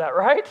answer to that,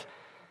 right?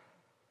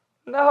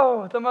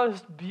 No, the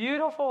most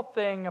beautiful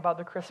thing about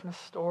the Christmas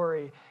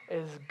story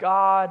is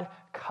God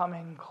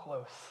coming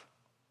close.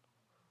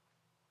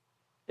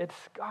 It's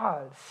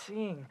God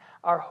seeing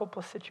our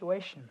hopeless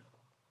situation,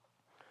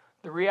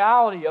 the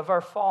reality of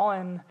our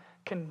fallen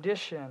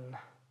condition.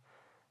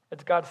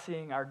 It's God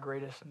seeing our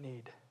greatest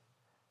need.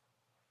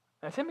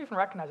 And it's Him even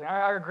recognizing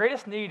our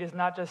greatest need is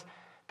not just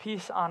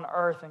peace on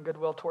earth and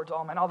goodwill towards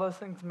all men. All those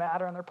things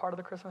matter and they're part of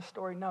the Christmas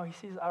story. No, He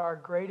sees our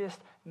greatest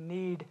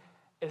need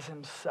is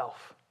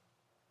Himself.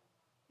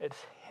 It's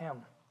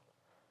Him.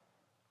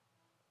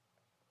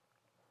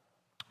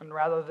 And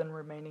rather than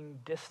remaining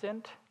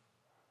distant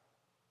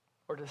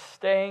or just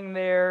staying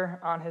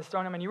there on His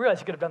throne, you realize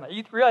He could have done that.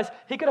 You realize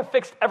He could have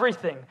fixed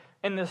everything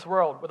in this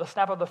world with a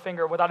snap of the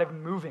finger without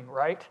even moving,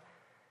 right?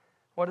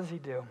 What does He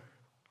do?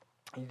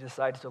 He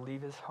decides to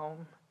leave His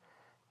home.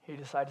 He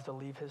decides to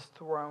leave His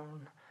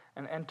throne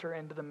and enter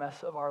into the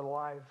mess of our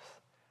lives.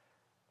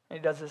 And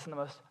He does this in the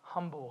most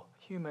humble,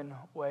 human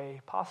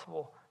way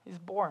possible. He's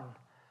born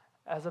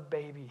as a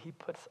baby. He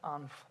puts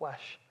on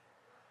flesh.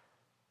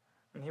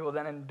 And He will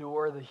then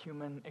endure the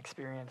human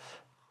experience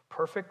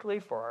perfectly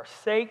for our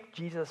sake.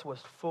 Jesus was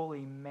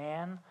fully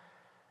man,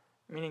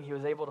 meaning He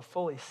was able to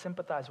fully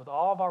sympathize with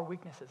all of our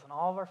weaknesses and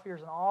all of our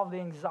fears and all of the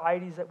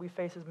anxieties that we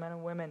face as men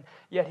and women,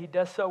 yet He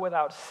does so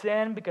without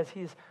sin because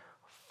He's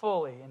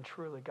fully and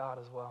truly God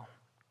as well.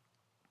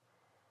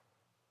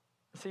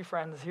 See,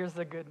 friends, here's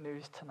the good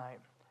news tonight.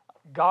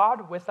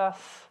 God with us,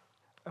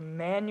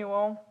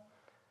 Emmanuel,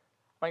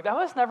 that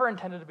was never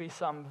intended to be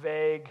some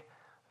vague,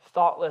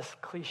 thoughtless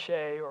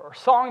cliche or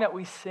song that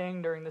we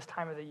sing during this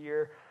time of the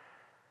year,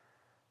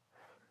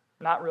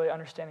 not really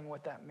understanding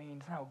what that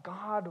means. No,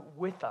 God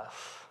with us.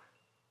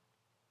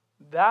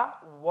 That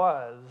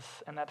was,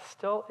 and that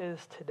still is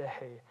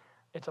today,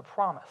 it's a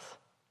promise.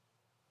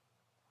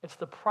 It's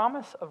the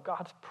promise of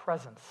God's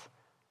presence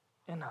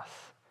in us.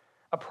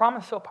 A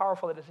promise so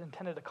powerful that it's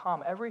intended to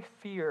calm every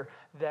fear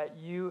that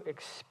you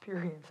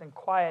experience and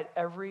quiet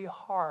every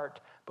heart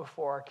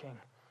before our King.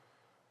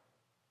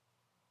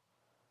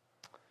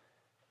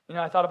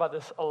 I thought about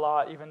this a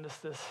lot even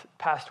just this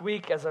past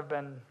week as I've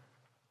been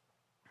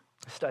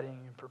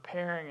studying and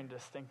preparing and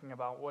just thinking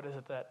about what is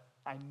it that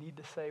I need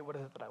to say, what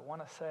is it that I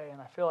want to say,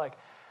 and I feel like,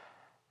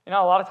 a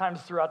lot of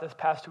times throughout this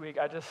past week,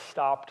 I just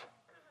stopped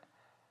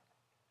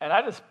and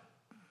I just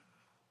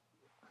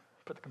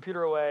put the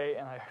computer away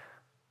and I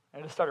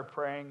just started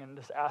praying and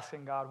just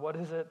asking God, what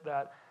is it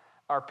that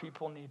our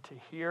people need to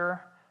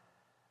hear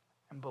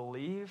and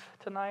believe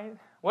tonight?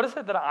 What is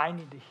it that I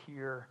need to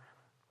hear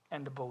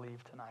and to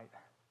believe tonight?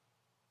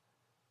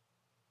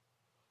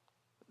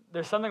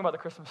 There's something about the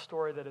Christmas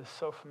story that is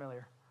so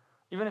familiar.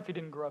 Even if you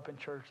didn't grow up in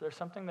church, there's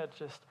something that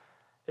just,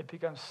 it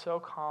becomes so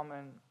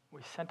common.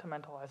 We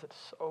sentimentalize it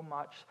so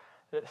much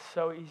that it's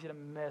so easy to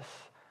miss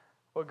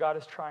what God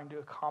is trying to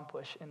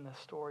accomplish in this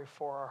story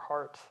for our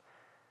hearts.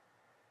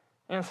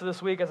 And so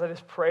this week, as I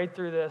just prayed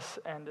through this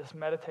and just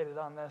meditated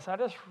on this, I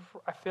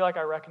feel like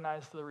I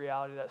recognized the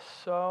reality that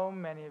so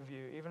many of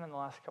you, even in the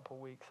last couple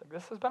of weeks,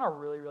 this has been a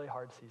really, really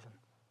hard season.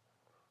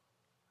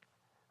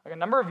 A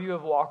number of you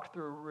have walked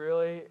through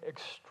really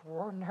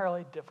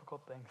extraordinarily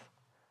difficult things.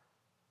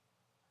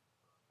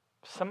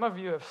 Some of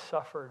you have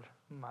suffered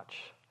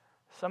much.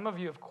 Some of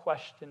you have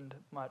questioned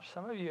much.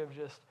 Some of you have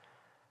just,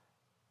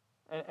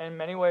 in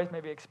many ways,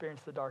 maybe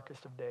experienced the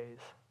darkest of days.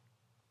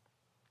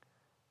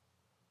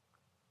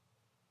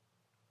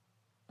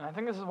 And I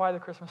think this is why the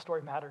Christmas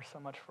story matters so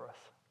much for us.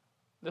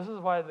 This is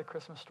why the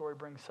Christmas story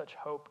brings such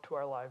hope to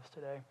our lives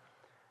today.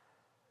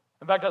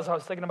 In fact, as I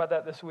was thinking about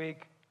that this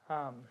week,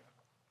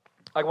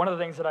 one of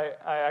the things that I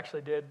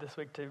actually did this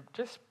week to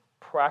just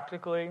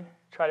practically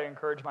try to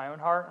encourage my own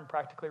heart and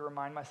practically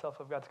remind myself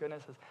of God's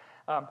goodness is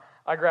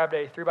I grabbed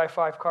a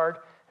 3x5 card.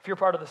 If you're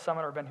part of the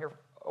summit or been here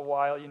a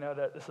while, you know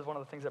that this is one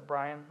of the things that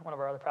Brian, one of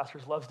our other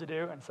pastors, loves to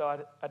do. And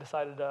so I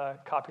decided to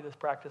copy this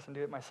practice and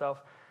do it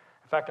myself.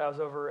 fact, I was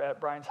over at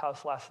Brian's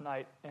house last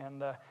night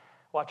and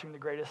watching the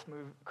greatest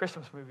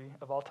Christmas movie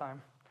of all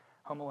time,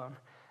 Home Alone.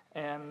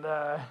 And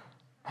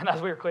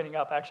as we were cleaning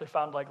up, I actually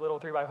found like little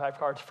 3x5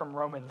 cards from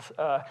Romans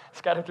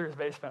scattered through his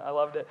basement. I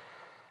loved it.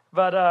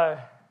 But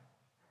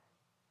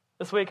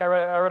this week I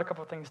wrote a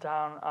couple of things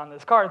down on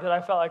this card that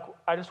I felt like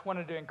I just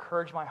wanted to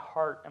encourage my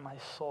heart and my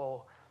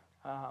soul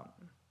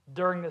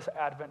during this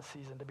Advent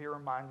season to be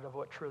reminded of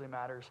what truly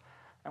matters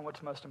and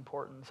what's most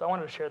important. So I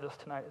wanted to share this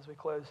tonight as we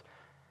close.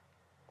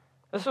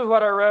 This is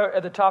what I wrote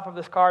at the top of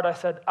this card. I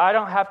said, I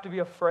don't have to be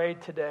afraid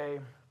today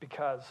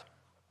because.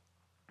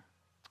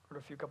 I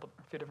wrote a few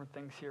different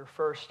things here.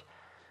 First,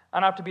 I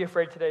don't have to be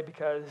afraid today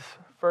because,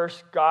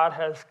 first, God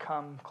has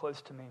come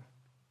close to me.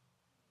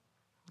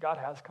 God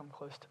has come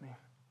close to me.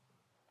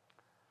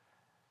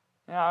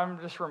 I'm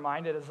just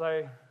reminded as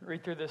I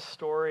read through this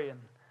story and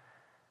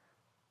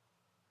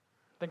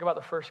think about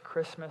the first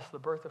Christmas, the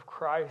birth of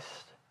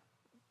Christ.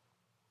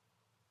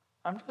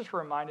 I'm just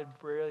reminded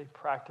really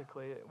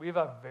practically, we have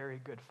a very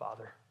good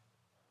Father.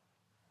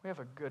 We have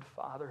a good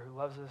Father who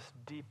loves us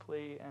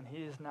deeply, and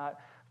he is not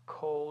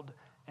cold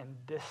and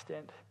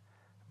distant,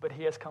 but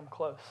he has come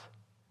close.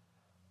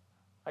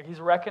 Like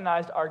he's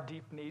recognized our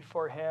deep need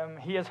for him.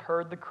 He has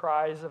heard the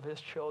cries of his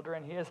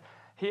children.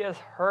 He has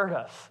heard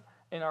us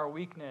in our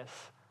weakness.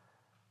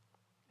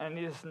 And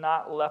he has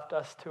not left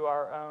us to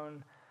our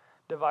own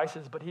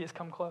devices, but he has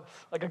come close,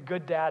 like a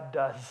good dad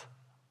does.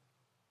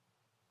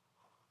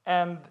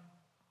 And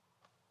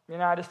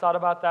I just thought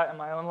about that in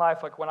my own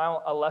life, like when I'm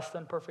a less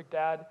than perfect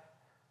dad,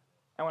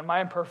 and when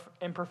my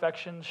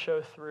imperfections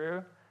show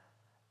through,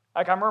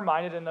 like I'm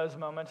reminded in those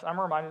moments, I'm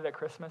reminded at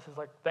Christmas is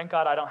like, thank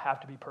God I don't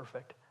have to be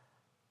perfect.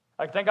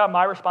 Like thank God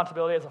my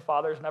responsibility as a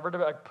father is never to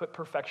like put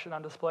perfection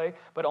on display,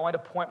 but only to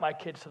point my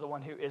kids to the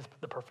one who is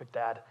the perfect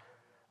dad,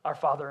 our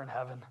Father in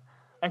heaven.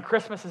 And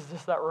Christmas is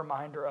just that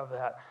reminder of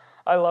that.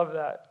 I love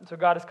that. So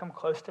God has come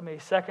close to me.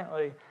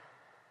 Secondly,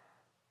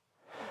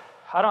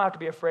 I don't have to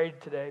be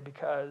afraid today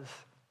because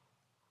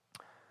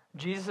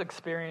Jesus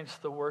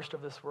experienced the worst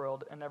of this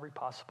world in every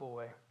possible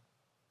way.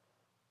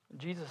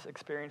 Jesus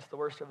experienced the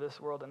worst of this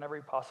world in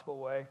every possible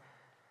way.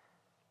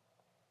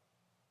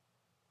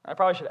 I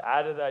probably should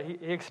add to that, he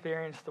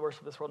experienced the worst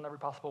of this world in every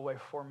possible way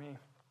for me.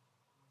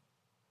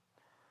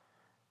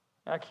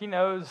 Like he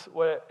knows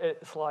what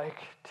it's like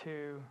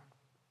to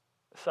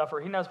suffer.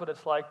 He knows what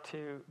it's like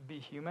to be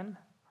human.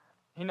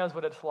 He knows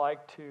what it's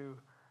like to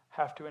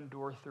have to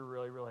endure through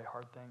really, really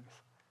hard things.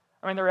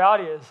 I mean, the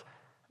reality is,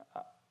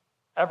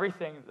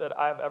 everything that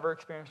I've ever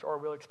experienced or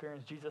will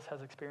experience, Jesus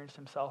has experienced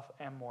himself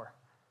and more.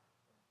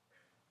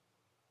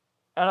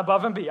 And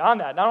above and beyond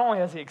that, not only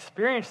has he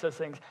experienced those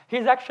things,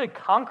 he's actually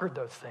conquered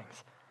those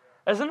things.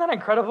 Isn't that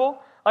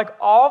incredible? Like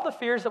all the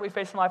fears that we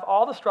face in life,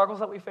 all the struggles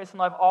that we face in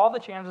life, all the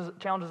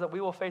challenges that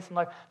we will face in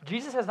life,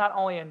 Jesus has not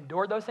only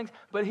endured those things,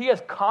 but he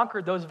has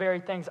conquered those very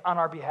things on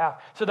our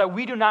behalf so that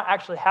we do not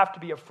actually have to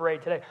be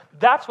afraid today.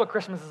 That's what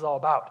Christmas is all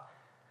about.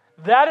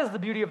 That is the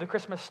beauty of the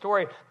Christmas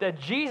story, that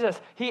Jesus,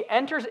 he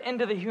enters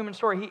into the human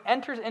story. He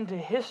enters into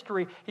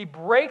history. He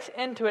breaks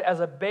into it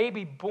as a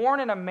baby born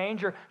in a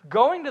manger,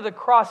 going to the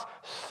cross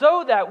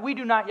so that we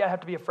do not yet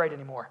have to be afraid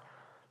anymore.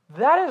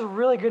 That is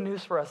really good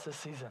news for us this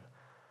season.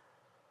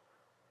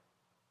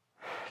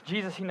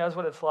 Jesus, he knows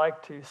what it's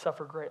like to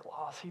suffer great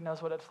loss. He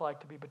knows what it's like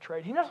to be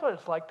betrayed. He knows what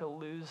it's like to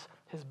lose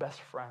his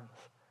best friends.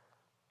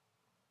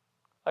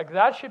 Like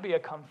that should be a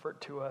comfort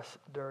to us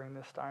during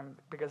this time,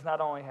 because not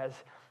only has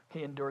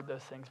he endured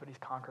those things, but he's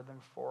conquered them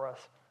for us.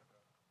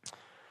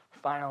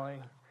 Finally,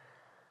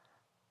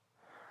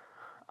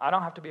 I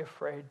don't have to be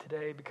afraid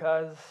today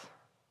because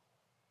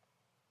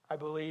I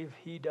believe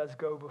he does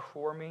go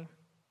before me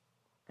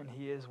and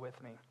he is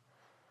with me.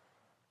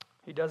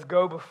 He does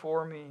go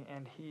before me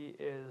and he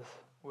is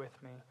with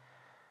me.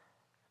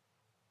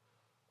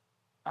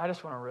 I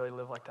just want to really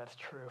live like that's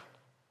true.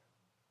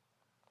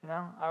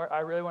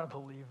 I really want to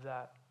believe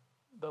that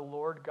the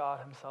Lord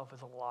God himself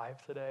is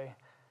alive today.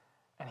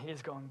 And he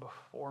is going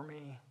before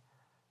me,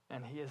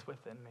 and he is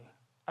within me.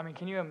 I mean,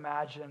 can you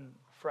imagine,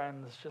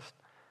 friends, can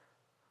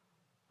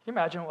you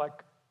imagine,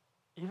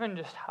 even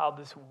just how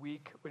this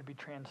week would be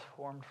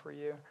transformed for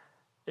you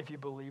if you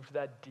believed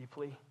that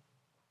deeply?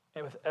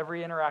 And with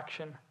every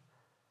interaction,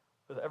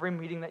 with every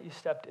meeting that you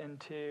stepped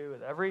into,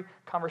 with every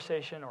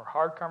conversation or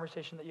hard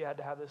conversation that you had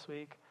to have this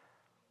week.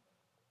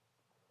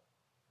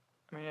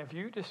 I mean, if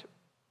you just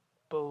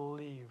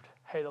believed,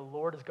 hey, the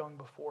Lord is going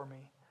before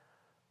me,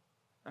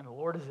 and the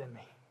Lord is in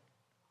me.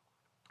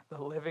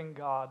 The living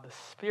God, the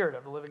Spirit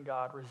of the living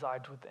God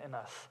resides within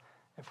us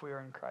if we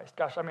are in Christ.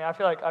 Gosh, I mean, I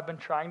feel like I've been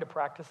trying to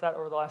practice that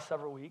over the last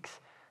several weeks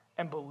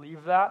and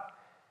believe that.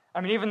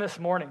 I mean, even this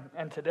morning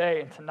and today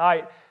and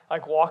tonight,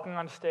 like walking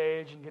on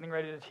stage and getting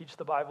ready to teach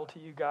the Bible to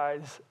you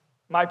guys,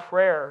 my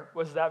prayer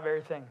was that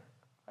very thing.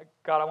 Like,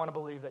 God, I want to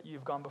believe that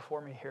you've gone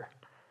before me here.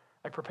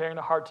 Like preparing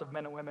the hearts of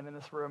men and women in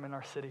this room in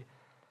our city.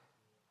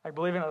 Like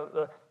believing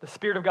the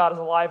Spirit of God is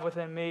alive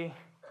within me.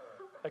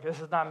 Like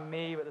this is not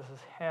me, but this is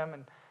him.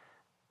 And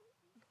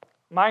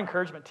my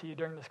encouragement to you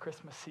during this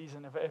Christmas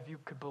season, if you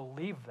could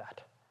believe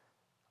that,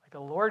 like The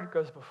Lord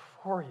goes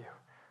before you.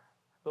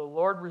 The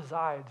Lord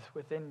resides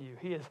within you.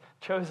 He has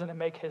chosen to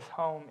make his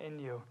home in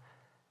you.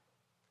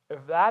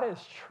 If that is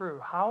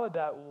true, how would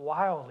that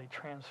wildly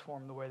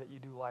transform the way that you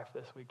do life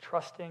this week?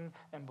 Trusting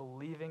and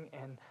believing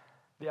in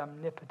the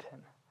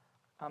omnipotent,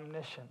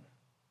 omniscient,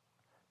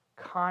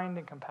 kind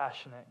and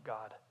compassionate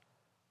God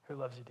who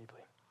loves you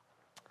deeply.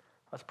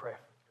 Let's pray.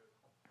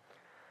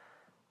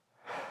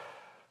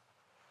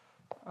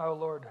 Oh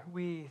Lord,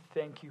 we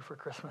thank you for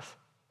Christmas.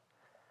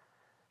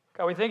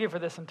 God, we thank you for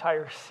this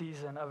entire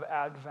season of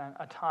Advent,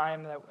 a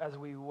time that as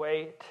we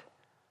wait,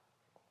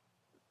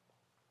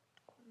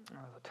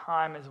 a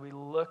time as we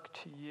look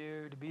to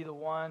you to be the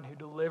one who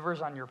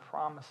delivers on your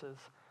promises.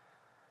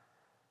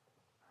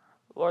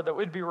 Lord, that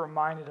we'd be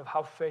reminded of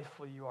how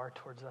faithful you are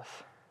towards us.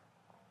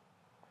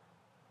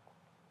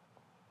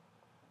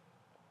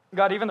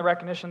 God, even the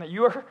recognition that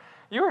you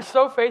are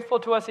so faithful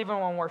to us even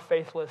when we're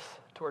faithless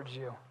towards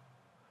you.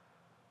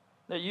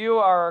 That you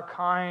are a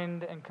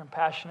kind and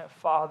compassionate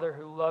Father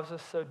who loves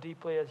us so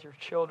deeply as your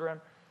children.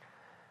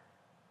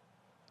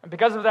 And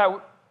because of that,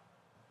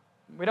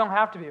 we don't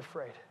have to be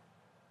afraid.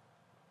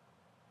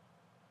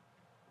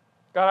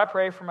 God, I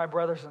pray for my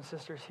brothers and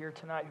sisters here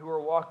tonight who are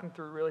walking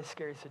through really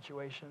scary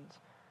situations,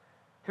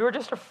 who are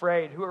just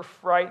afraid, who are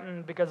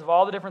frightened because of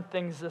all the different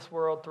things this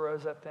world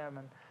throws at them.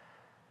 And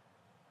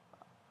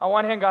on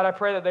one hand, God, I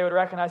pray that they would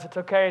recognize it's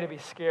okay to be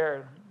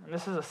scared. And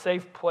this is a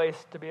safe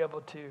place to be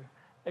able to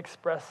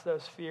express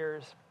those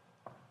fears.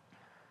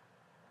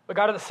 But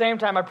God, at the same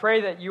time, I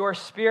pray that your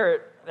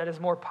Spirit that is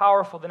more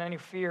powerful than any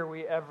fear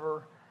we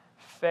ever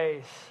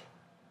face.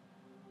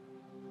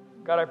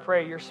 God, I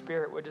pray your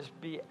Spirit would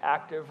just be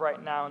active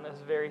right now in this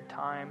very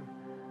time,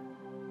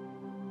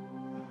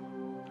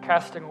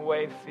 casting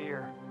away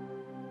fear,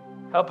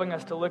 helping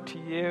us to look to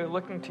you,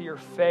 looking to your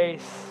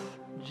face,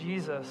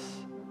 Jesus,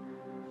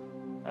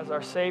 as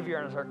our Savior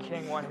and as our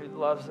King, one who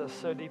loves us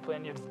so deeply,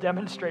 and you've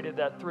demonstrated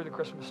that through the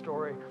Christmas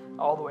story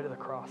all the way to the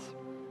cross.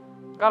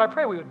 God, I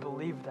pray we would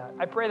believe that.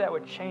 I pray that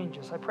would change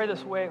us. I pray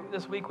this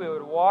week we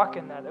would walk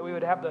in that we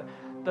would have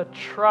the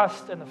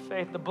trust and the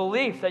faith, the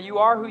belief that you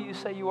are who you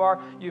say you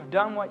are, you've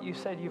done what you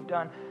said you've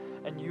done,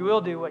 and you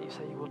will do what you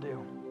say you will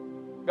do.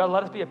 God,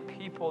 let us be a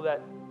people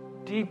that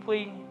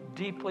deeply,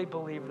 deeply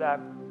believe that.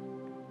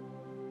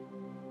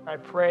 I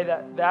pray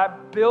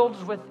that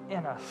builds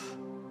within us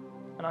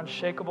an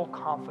unshakable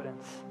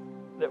confidence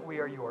that we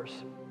are yours.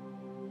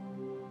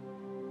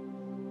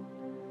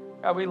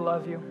 God, we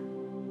love you.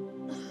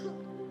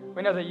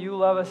 We know that you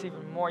love us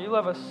even more. You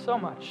love us so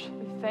much.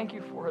 We thank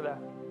you for that.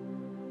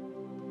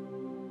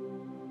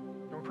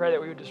 And we pray that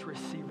we would just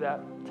receive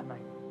that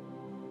tonight.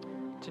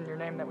 It's in your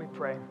name that we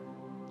pray.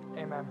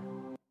 Amen.